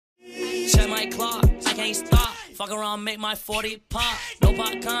my clock, I can't stop. Fuck around, make my 40 pop. No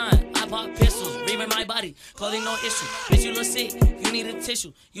popcorn, I pop pistols. Reaving my body, clothing no issue. Bitch, you look sick, you need a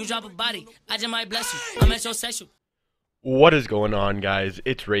tissue. You drop a body, I just might bless you. I'm at your sexual. What is going on, guys?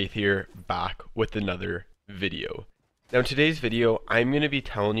 It's Wraith here, back with another video. Now in today's video, I'm going to be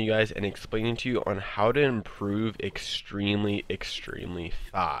telling you guys and explaining to you on how to improve extremely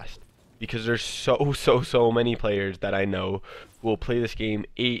fast. Because there's so many players that I know who will play this game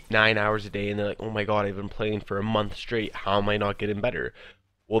 8-9 hours a day and they're like, oh my god, I've been playing for a month straight, how am I not getting better?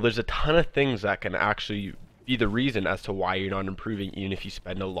 Well, there's a ton of things that can actually be the reason as to why you're not improving, even if you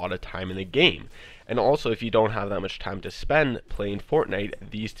spend a lot of time in the game. And also, if you don't have that much time to spend playing Fortnite,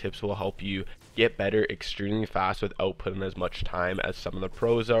 these tips will help you get better extremely fast without putting as much time as some of the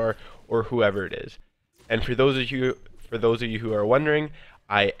pros are, or whoever it is. And for those of you who are wondering,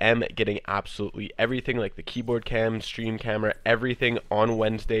 I am getting absolutely everything, like the keyboard cam, stream camera, everything on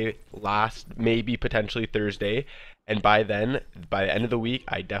Wednesday, maybe potentially Thursday. And by the end of the week,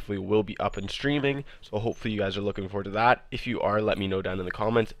 I definitely will be up and streaming. So hopefully you guys are looking forward to that. If you are, let me know down in the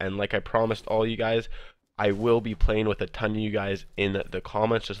comments. And like I promised all you guys, I will be playing with a ton of you guys in the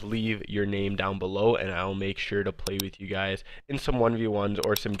comments. Just leave your name down below and I'll make sure to play with you guys in some 1v1s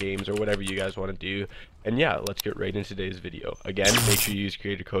or some games or whatever you guys want to do. And yeah, let's get right into today's video. Again, make sure you use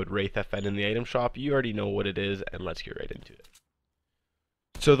creator code WraithFN in the item shop. You already know what it is, and let's get right into it.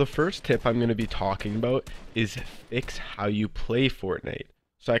 So the first tip I'm going to be talking about is fix how you play Fortnite.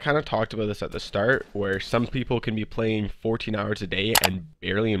 So I kind of talked about this at the start, where some people can be playing 14 hours a day and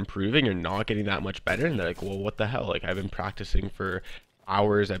barely improving or not getting that much better, and they're like, well, what the hell? Like, I've been practicing for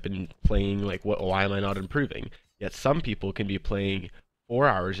hours, I've been playing, like, why am I not improving? Yet some people can be playing 4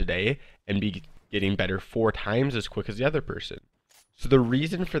 hours a day and be getting better 4 times as quick as the other person. So the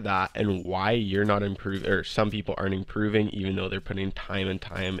reason for that and why you're not improving, or some people aren't improving even though they're putting time and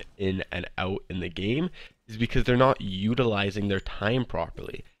time in and out in the game, is because they're not utilizing their time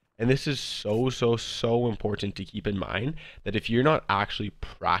properly. And this is so important to keep in mind, that if you're not actually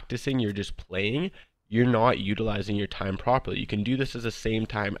practicing, you're just playing, you're not utilizing your time properly. You can do this at the same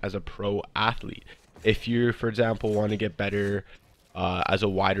time as a pro athlete. If you, for example, want to get better as a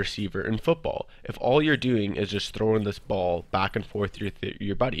wide receiver in football, if all you're doing is just throwing this ball back and forth to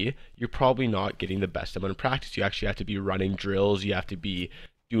your buddy, you're probably not getting the best amount of practice. You actually have to be running drills, you have to be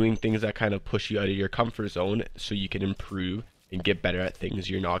doing things that kind of push you out of your comfort zone so you can improve and get better at things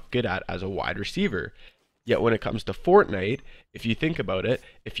you're not good at as a wide receiver. Yet when it comes to Fortnite, if you think about it,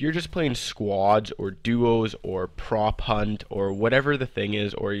 if you're just playing squads or duos or prop hunt or whatever the thing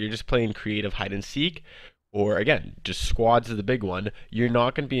is, or you're just playing creative hide and seek, or again, just squads is the big one, you're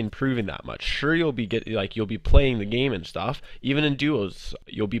not going to be improving that much. Sure, you'll be playing the game and stuff. Even in duos,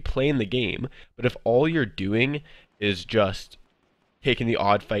 you'll be playing the game. But if all you're doing is just taking the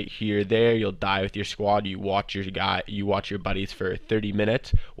odd fight here, there, you'll die with your squad. You watch your buddies for 30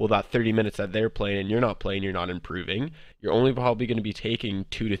 minutes. Well, that 30 minutes that they're playing and you're not playing, you're not improving. You're only probably going to be taking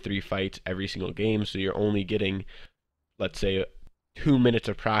 2 to 3 fights every single game. So you're only getting, let's say, 2 minutes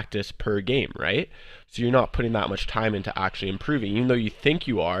of practice per game, right? So you're not putting that much time into actually improving. Even though you think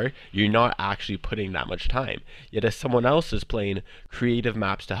you are, you're not actually putting that much time. Yet if someone else is playing creative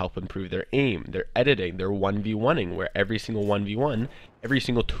maps to help improve their aim, their editing, their 1v1ing, where every single 1v1, every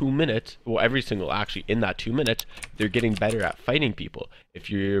single 2 minutes, well, actually in that 2 minutes, they're getting better at fighting people. If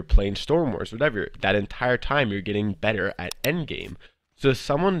you're playing Storm Wars, whatever, that entire time you're getting better at endgame. So if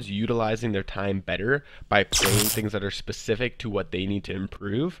someone's utilizing their time better by playing things that are specific to what they need to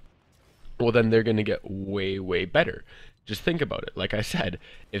improve, well, then they're going to get way better. Just think about it. Like I said,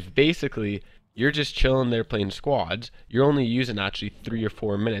 if basically you're just chilling there playing squads, you're only using actually 3 or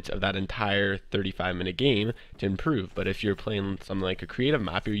 4 minutes of that entire 35-minute game to improve. But if you're playing something like a creative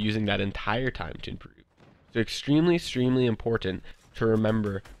map, you're using that entire time to improve. So extremely important to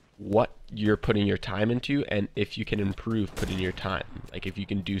remember what you're putting your time into, and if you can improve putting your time, like if you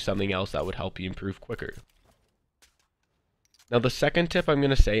can do something else that would help you improve quicker. Now the second tip I'm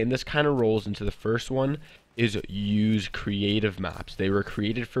going to say, and this kind of rolls into the first one, is use creative maps. They were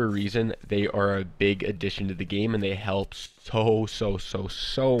created for a reason. They are a big addition to the game and they help so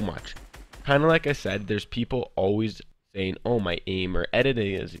much. Kind of like I said, there's people always saying, oh, my aim or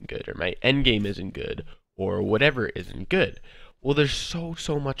editing isn't good, or my end game isn't good, or whatever isn't good. Well, there's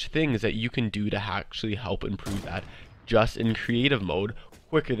so much things that you can do to actually help improve that just in creative mode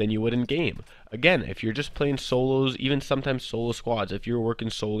quicker than you would in game. Again, if you're just playing solos, even sometimes solo squads, if you're working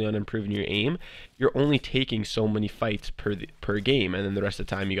solely on improving your aim, you're only taking so many fights per game, and then the rest of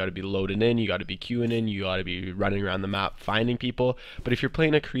the time you got to be loading in, you got to be queuing in, you got to be running around the map finding people. But if you're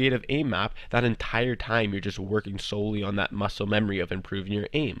playing a creative aim map, that entire time you're just working solely on that muscle memory of improving your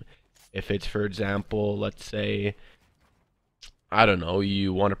aim. If it's, for example, let's say, I don't know,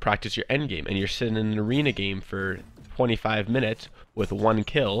 you want to practice your end game and you're sitting in an arena game for 25 minutes with 1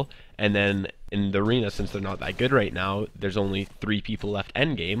 kill, and then in the arena, since they're not that good right now, there's only 3 people left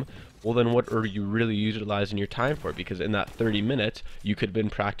end game. Well, then what are you really utilizing your time for? Because in that 30 minutes, you could have been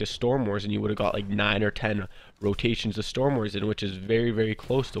practice Storm Wars and you would have got like 9 or 10 rotations of Storm Wars in, which is very, very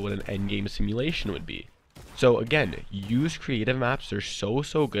close to what an end game simulation would be. So again, use creative maps. They're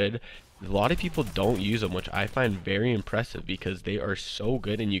so good. A lot of people don't use them, which I find very impressive because they are so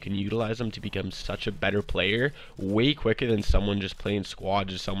good and you can utilize them to become such a better player way quicker than someone just playing squad,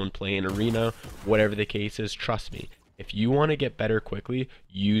 just someone playing arena, whatever the case is. Trust me, if you want to get better quickly,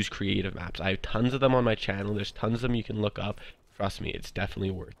 use creative maps. I have tons of them on my channel. There's tons of them you can look up. Trust me, it's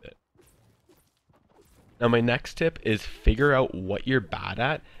definitely worth it. Now my next tip is figure out what you're bad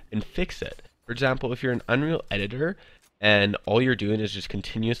at and fix it. For example, if you're an Unreal editor and all you're doing is just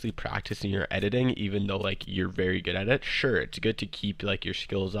continuously practicing your editing, even though like you're very good at it, sure, it's good to keep like your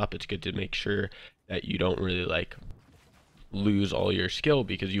skills up. It's good to make sure that you don't really like lose all your skill,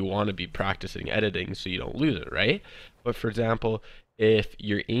 because you want to be practicing editing so you don't lose it, right? But for example, if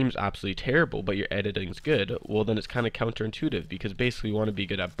your aim's absolutely terrible but your editing's good, well then it's kind of counterintuitive, because basically you want to be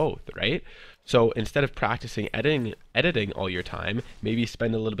good at both, right? So instead of practicing editing all your time, maybe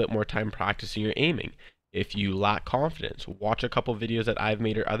spend a little bit more time practicing your aiming. If you lack confidence, watch a couple videos that I've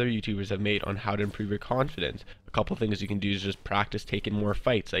made or other YouTubers have made on how to improve your confidence. A couple things you can do is just practice taking more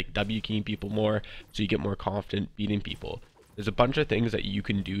fights, like W-keying people more so you get more confident beating people. There's a bunch of things that you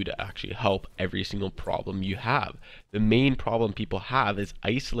can do to actually help every single problem you have. The main problem people have is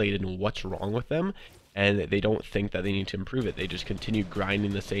isolated in what's wrong with them, and they don't think that they need to improve it. They just continue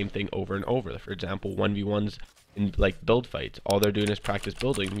grinding the same thing over and over. For example, 1v1s in like build fights, all they're doing is practice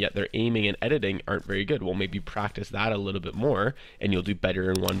building, yet their aiming and editing aren't very good. Well, maybe practice that a little bit more and you'll do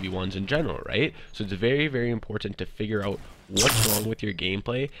better in 1v1s in general, right? So it's very, very important to figure out what's wrong with your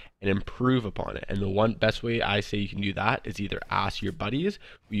gameplay and improve upon it. And the one best way I say you can do that is either ask your buddies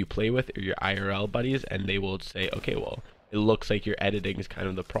who you play with or your IRL buddies, and they will say, okay, well, it looks like your editing is kind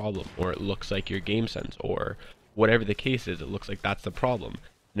of the problem, or it looks like your game sense, or whatever the case is, it looks like that's the problem.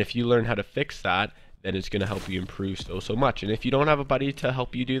 And if you learn how to fix that, then it's going to help you improve so much. And if you don't have a buddy to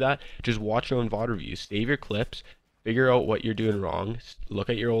help you do that, just watch your own VOD reviews, save your clips, figure out what you're doing wrong, look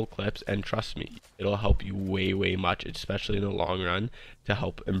at your old clips, and trust me, it'll help you way much, especially in the long run, to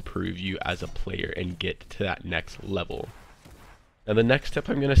help improve you as a player and get to that next level. Now the next tip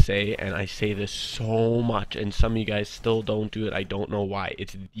I'm going to say, and I say this so much and some of you guys still don't do it, I don't know why,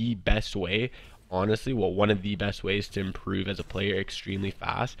 it's the best way, honestly, well, one of the best ways to improve as a player extremely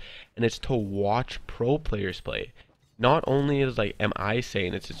fast, and it's to watch pro players play. Not only is like, am I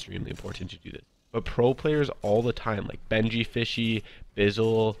saying it's extremely important to do this, but pro players all the time, like Benji Fishy,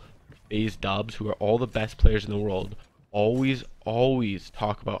 Bizzle, FaZe Dubs, who are all the best players in the world, always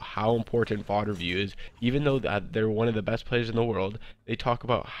talk about how important VOD review is. Even though that they're one of the best players in the world, they talk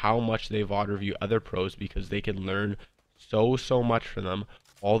about how much they VOD review other pros, because they can learn so much from them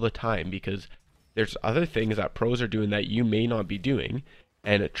all the time, because there's other things that pros are doing that you may not be doing.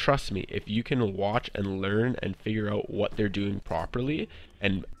 And trust me, if you can watch and learn and figure out what they're doing properly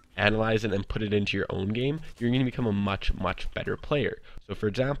and analyze it and put it into your own game, you're going to become a much better player. So for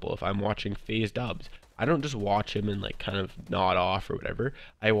example, if I'm watching FaZe Dubs, I don't just watch him and like kind of nod off or whatever.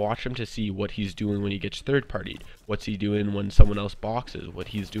 I watch him to see what he's doing when he gets third partied, what's he doing when someone else boxes, what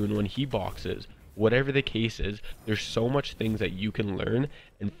he's doing when he boxes. Whatever the case is, there's so much things that you can learn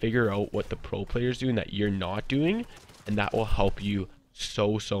and figure out what the pro player's doing that you're not doing, and that will help you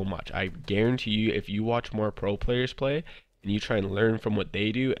so much. I guarantee you, if you watch more pro players play and you try and learn from what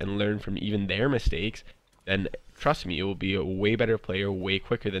they do and learn from even their mistakes, then trust me, you will be a way better player way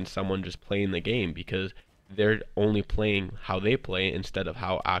quicker than someone just playing the game, because they're only playing how they play instead of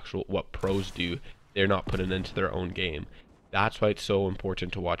how what pros do. They're not putting into their own game. That's why it's so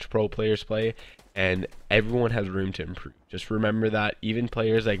important to watch pro players play, and everyone has room to improve. Just remember that. Even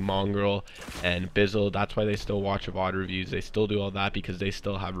players like Mongrel and Bizzle, that's why they still watch VOD reviews. They still do all that because they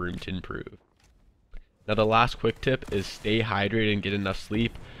still have room to improve. Now the last quick tip is stay hydrated and get enough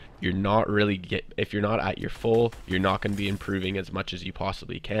sleep. You're not really if you're not at your full, you're not going to be improving as much as you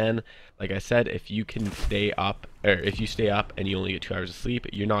possibly can. Like I said, if you can stay up, or if you stay up and you only get 2 hours of sleep,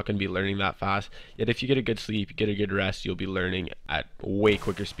 you're not going to be learning that fast. Yet if you get a good sleep, you get a good rest, you'll be learning at way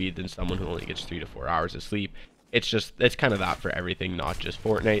quicker speed than someone who only gets 3 to 4 hours of sleep. it's kind of that for everything, not just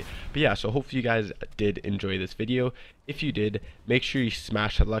Fortnite. But yeah, so hopefully you guys did enjoy this video. If you did, make sure you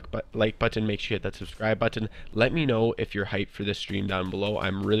smash that like button, make sure you hit that subscribe button. Let me know if you're hyped for this stream down below.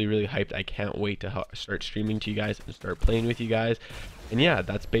 I'm really hyped. I can't wait to start streaming to you guys and start playing with you guys. And yeah,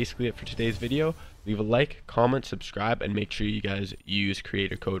 that's basically it for today's video. Leave a like, comment, subscribe, and make sure you guys use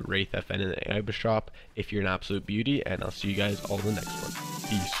creator code WraithFN in the item shop if you're an absolute beauty. And I'll see you guys all in the next one.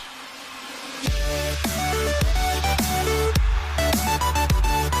 Peace.